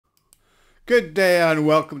Good day and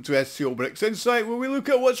welcome to SBR&x Insight, where we look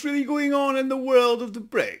at what's really going on in the world of the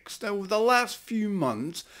BRICS. Now, over the last few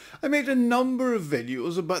months, I made a number of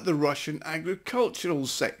videos about the Russian agricultural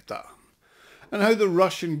sector and how the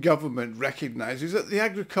Russian government recognises that the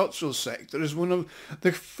agricultural sector is one of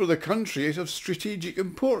for the country is of strategic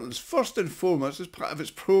importance, first and foremost as part of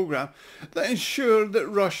its programme that ensured that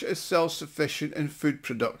Russia is self-sufficient in food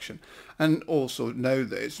production, and also now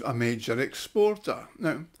that it's a major exporter.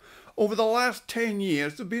 Now, over the last 10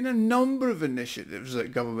 years, there have been a number of initiatives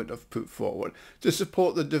that government have put forward to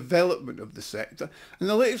support the development of the sector, and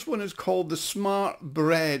the latest one is called the Smart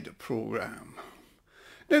Bread Programme.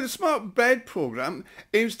 Now, the Smart Bread Programme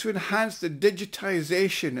aims to enhance the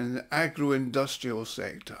digitisation in the agro-industrial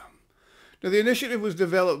sector. Now, the initiative was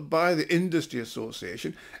developed by the Industry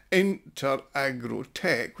Association,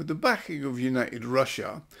 Inter-Agro-Tech, with the backing of United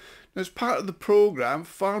Russia. As part of the programme,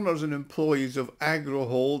 farmers and employees of agro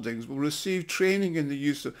holdings will receive training in the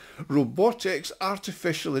use of robotics,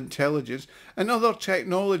 artificial intelligence and other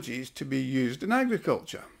technologies to be used in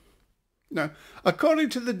agriculture. Now,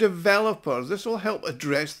 according to the developers, this will help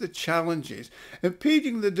address the challenges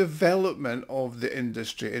impeding the development of the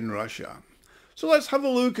industry in Russia. So let's have a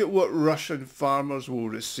look at what Russian farmers will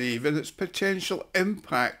receive and its potential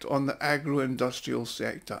impact on the agro-industrial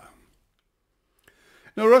sector.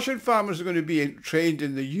 Now, Russian farmers are going to be trained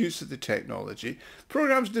in the use of the technology.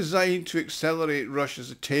 Programs designed to accelerate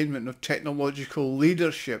Russia's attainment of technological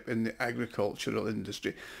leadership in the agricultural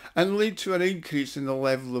industry and lead to an increase in the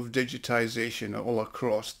level of digitisation all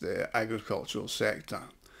across the agricultural sector.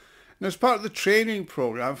 Now, as part of the training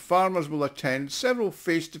programme, farmers will attend several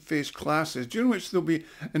face-to-face classes during which they'll be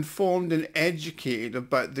informed and educated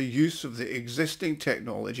about the use of the existing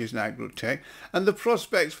technologies in agrotech and the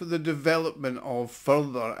prospects for the development of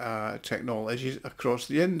further technologies across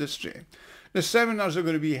the industry. The seminars are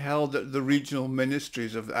going to be held at the regional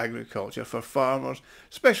ministries of agriculture for farmers,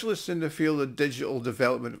 specialists in the field of digital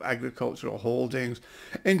development of agricultural holdings,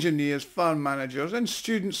 engineers, farm managers and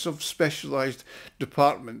students of specialised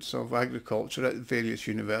departments of agriculture at various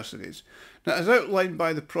universities. Now, as outlined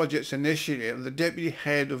by the project's initiator, the Deputy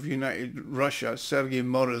Head of United Russia, Sergei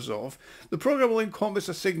Morozov, the programme will encompass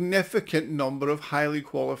a significant number of highly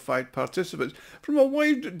qualified participants from a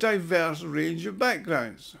wide, diverse range of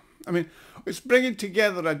backgrounds. It's bringing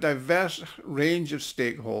together a diverse range of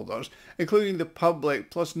stakeholders, including the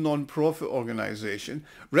public plus non-profit organisation,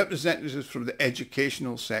 representatives from the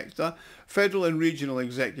educational sector, federal and regional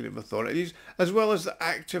executive authorities, as well as the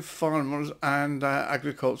active farmers and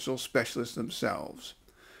agricultural specialists themselves.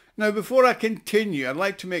 Now, before I continue, I'd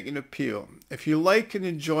like to make an appeal. If you like and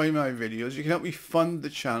enjoy my videos, you can help me fund the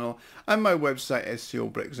channel and my website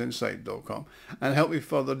scobricksinsight.com and help me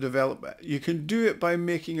further develop it. You can do it by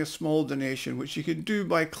making a small donation, which you can do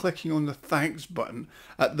by clicking on the thanks button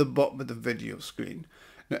at the bottom of the video screen.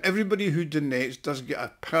 Now, everybody who donates does get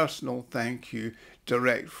a personal thank you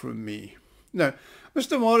direct from me. Now,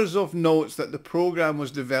 Mr. Morozov notes that the programme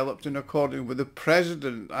was developed in accordance with the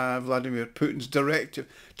President Vladimir Putin's directive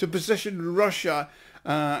to position Russia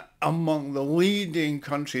among the leading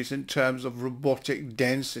countries in terms of robotic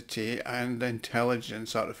density and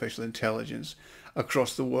intelligence, artificial intelligence,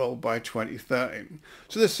 across the world by 2030.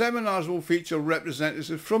 So the seminars will feature representatives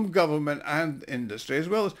from government and industry, as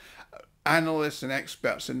well as analysts and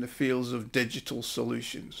experts in the fields of digital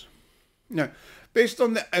solutions. Now, based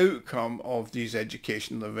on the outcome of these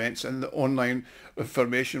educational events and the online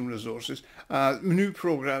information resources, new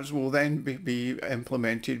programs will then be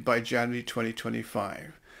implemented by January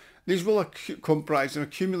 2025. These will comprise an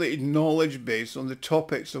accumulated knowledge base on the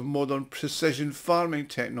topics of modern precision farming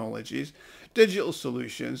technologies, digital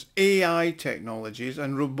solutions, AI technologies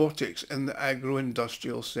and robotics in the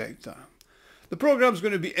agro-industrial sector. The programme is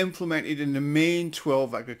going to be implemented in the main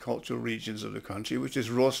 12 agricultural regions of the country, which is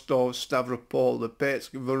Rostov, Stavropol,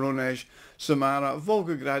 Lipetsk, Voronezh, Samara,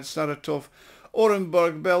 Volgograd, Saratov,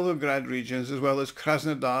 Orenburg, Belgorod regions, as well as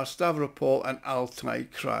Krasnodar, Stavropol and Altai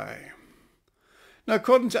Krai. Now,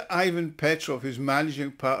 according to Ivan Petrov, who's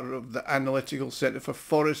managing partner of the Analytical Centre for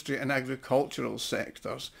Forestry and Agricultural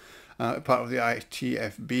Sectors, part of the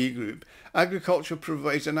ITFB group, agriculture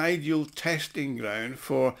provides an ideal testing ground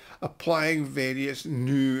for applying various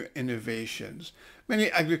new innovations. Many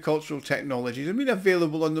agricultural technologies have been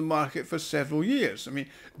available on the market for several years.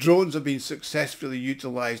 Drones have been successfully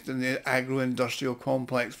utilised in the agro-industrial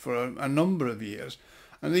complex for a number of years.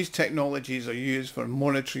 And these technologies are used for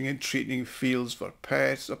monitoring and treating fields for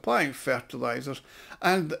pests, applying fertilisers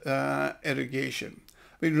and irrigation.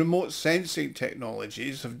 I mean, remote sensing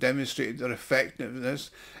technologies have demonstrated their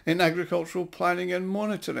effectiveness in agricultural planning and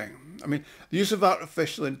monitoring. I mean, the use of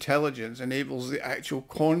artificial intelligence enables the actual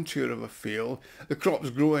contour of a field, the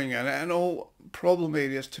crops growing in it, and all problem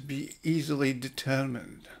areas to be easily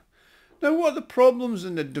determined. Now, what are the problems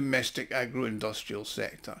in the domestic agro-industrial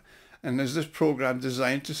sector? And is this program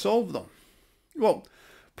designed to solve them? Well,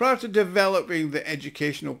 prior to developing the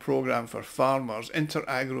educational program for farmers,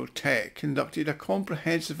 InterAgroTech conducted a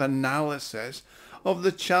comprehensive analysis of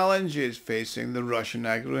the challenges facing the Russian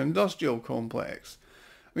agro-industrial complex.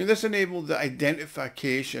 I mean, this enabled the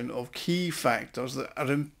identification of key factors that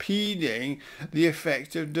are impeding the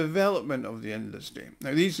effective development of the industry.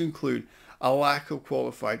 Now, these include a lack of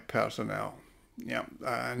qualified personnel.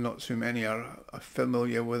 Not too many are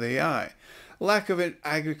familiar with AI. Lack of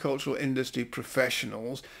agricultural industry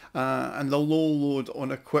professionals and the low load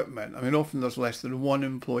on equipment. I mean, often there's less than one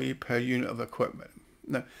employee per unit of equipment.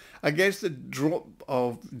 Now, against the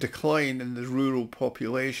decline in the rural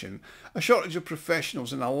population, a shortage of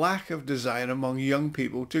professionals and a lack of desire among young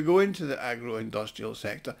people to go into the agro-industrial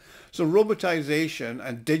sector. So robotisation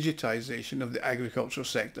and digitisation of the agricultural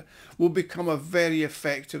sector will become a very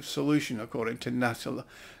effective solution, according to Natalia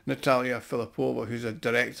Filipova, who's a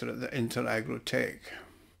director at the InterAgroTech.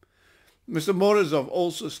 Mr. Morozov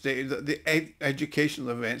also stated that the educational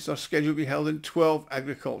events are scheduled to be held in 12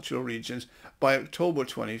 agricultural regions by October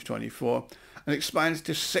 2024 and expands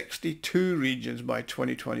to 62 regions by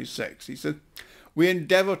 2026. He said, "We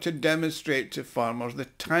endeavour to demonstrate to farmers the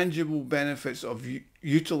tangible benefits of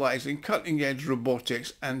utilising cutting-edge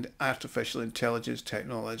robotics and artificial intelligence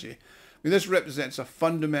technology. I mean, this represents a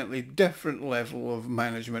fundamentally different level of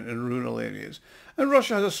management in rural areas, and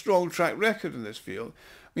Russia has a strong track record in this field.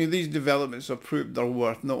 I mean, these developments have proved their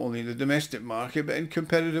worth not only in the domestic market but in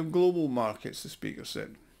competitive global markets," the speaker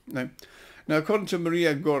said. Now, according to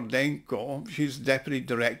Maria Gordenko, she's Deputy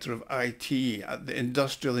Director of IT at the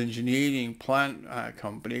industrial engineering plant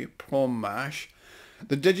company PROMMASH,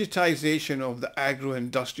 the digitisation of the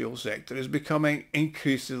agro-industrial sector is becoming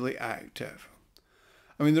increasingly active.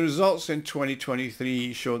 I mean, the results in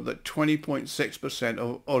 2023 showed that 20.6%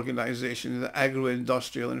 of organisations in the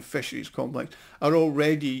agro-industrial and fisheries complex are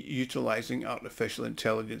already utilising artificial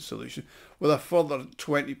intelligence solutions, with a further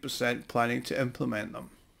 20% planning to implement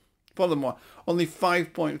them. Furthermore, only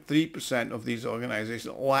 5.3% of these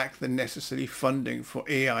organisations lack the necessary funding for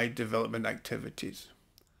AI development activities.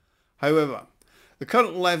 However, the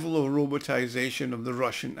current level of robotisation of the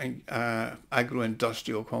Russian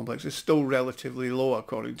agro-industrial complex is still relatively low,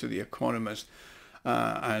 according to The Economist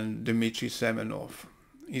and Dmitry Semenov.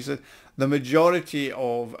 He said, "The majority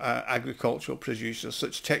of agricultural producers,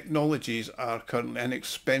 such technologies are currently an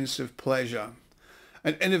expensive pleasure,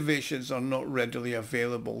 and innovations are not readily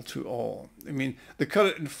available to all." I mean, the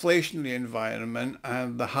current inflationary environment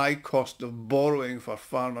and the high cost of borrowing for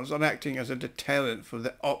farmers are acting as a deterrent for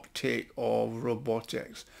the uptake of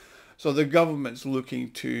robotics. So the government's looking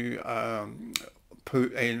to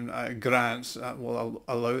put in grants that will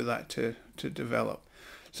allow that to develop.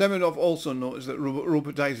 Semenov also notes that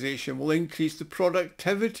robotisation will increase the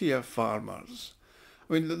productivity of farmers.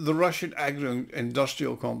 I mean, the Russian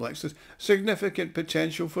agro-industrial complex has significant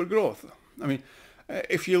potential for growth. I mean,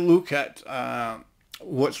 if you look at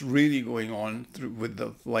what's really going on with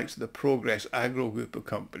the likes of the Progress Agro group of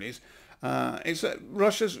companies, it's that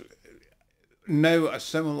Russia's now at a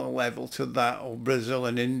similar level to that of Brazil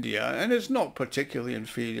and India, and it's not particularly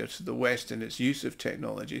inferior to the West in its use of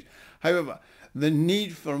technologies. However, the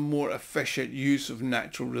need for more efficient use of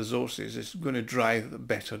natural resources is going to drive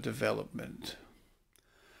better development.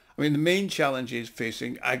 I mean, the main challenges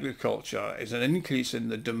facing agriculture is an increase in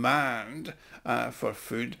the demand for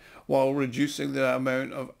food while reducing the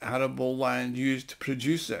amount of arable land used to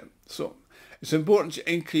produce it. So it's important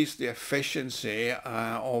to increase the efficiency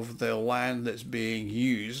of the land that's being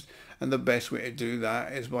used, and the best way to do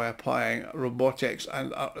that is by applying robotics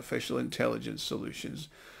and artificial intelligence solutions.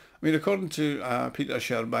 I mean, according to Peter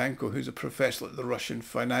Sherbanko, who's a professor at the Russian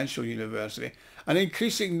Financial University, an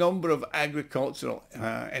increasing number of agricultural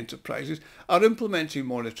enterprises are implementing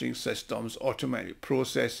monitoring systems, automated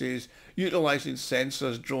processes, utilising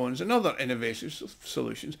sensors, drones and other innovative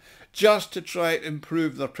solutions just to try to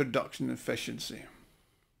improve their production efficiency.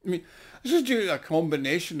 I mean, this is due to a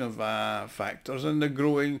combination of factors and the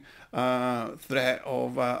growing threat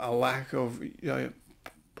of a lack of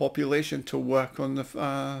population to work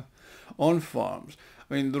on farms.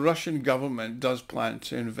 I mean, the Russian government does plan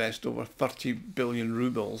to invest over 30 billion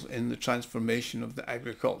rubles in the transformation of the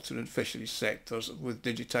agriculture and fisheries sectors with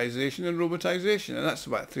digitisation and robotisation, and that's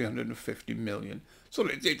about 350 million. So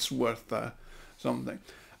it's worth something.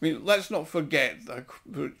 I mean, let's not forget that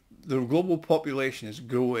the global population is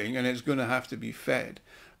growing and it's going to have to be fed.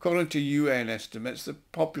 According to UN estimates, the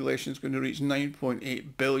population is going to reach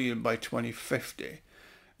 9.8 billion by 2050.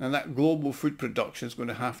 And that global food production is going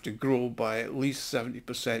to have to grow by at least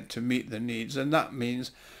 70% to meet the needs. And that means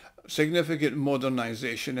significant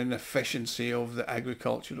modernization and efficiency of the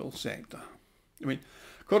agricultural sector. I mean,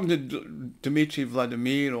 according to Dmitry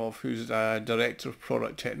Vladimirov, who's Director of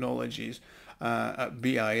Product Technologies at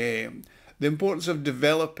BIA, the importance of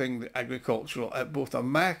developing the agricultural at both a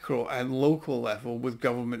macro and local level with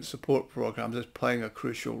government support programs is playing a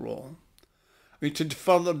crucial role. I mean, to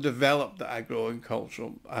further develop the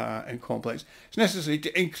agro-agricultural complex, it's necessary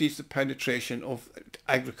to increase the penetration of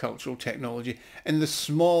agricultural technology in the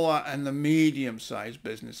smaller and the medium-sized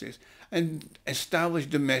businesses and establish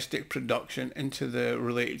domestic production into the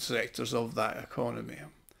related sectors of that economy.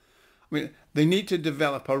 I mean, they need to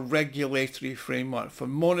develop a regulatory framework for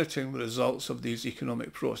monitoring the results of these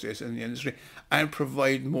economic processes in the industry and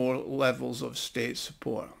provide more levels of state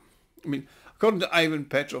support. I mean, according to Ivan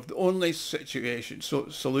Petrov, the only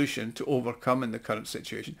solution to overcome in the current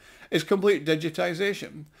situation is complete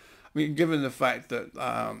digitization. I mean, given the fact that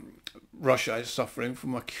Russia is suffering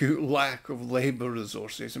from acute lack of labour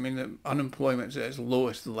resources. I mean, the unemployment is at its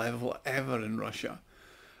lowest level ever in Russia.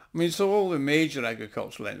 I mean, so all the major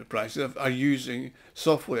agricultural enterprises are using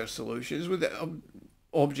software solutions with the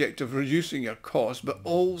object of reducing your costs, but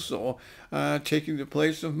also taking the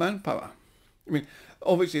place of manpower. I mean,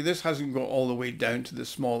 obviously this hasn't got all the way down to the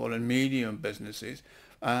smaller and medium businesses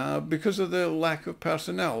because of the lack of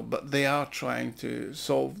personnel, but they are trying to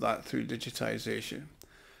solve that through digitization.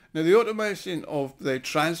 Now, the automation of the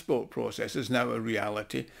transport process is now a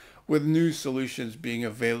reality, with new solutions being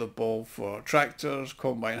available for tractors,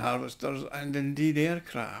 combine harvesters, and indeed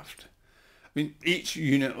aircraft. I mean, each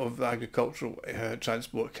unit of agricultural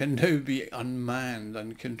transport can now be unmanned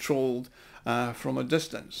and controlled from a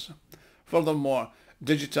distance. Furthermore,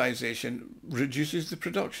 digitization reduces the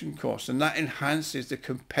production costs, and that enhances the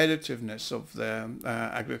competitiveness of the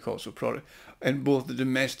agricultural product in both the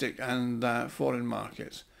domestic and foreign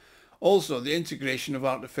markets. Also, the integration of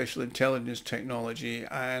artificial intelligence technology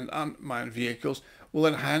and unmanned vehicles will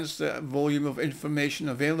enhance the volume of information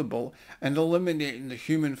available and eliminating the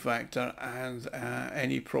human factor and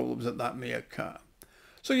any problems that may occur.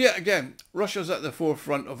 So yet again, Russia's at the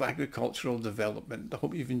forefront of agricultural development. I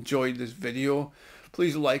hope you've enjoyed this video.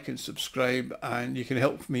 Please like and subscribe, and you can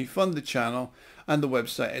help me fund the channel and the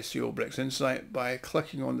website SEO BRICS Insight by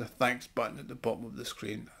clicking on the thanks button at the bottom of the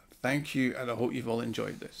screen. Thank you, and I hope you've all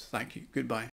enjoyed this. Thank you. Goodbye.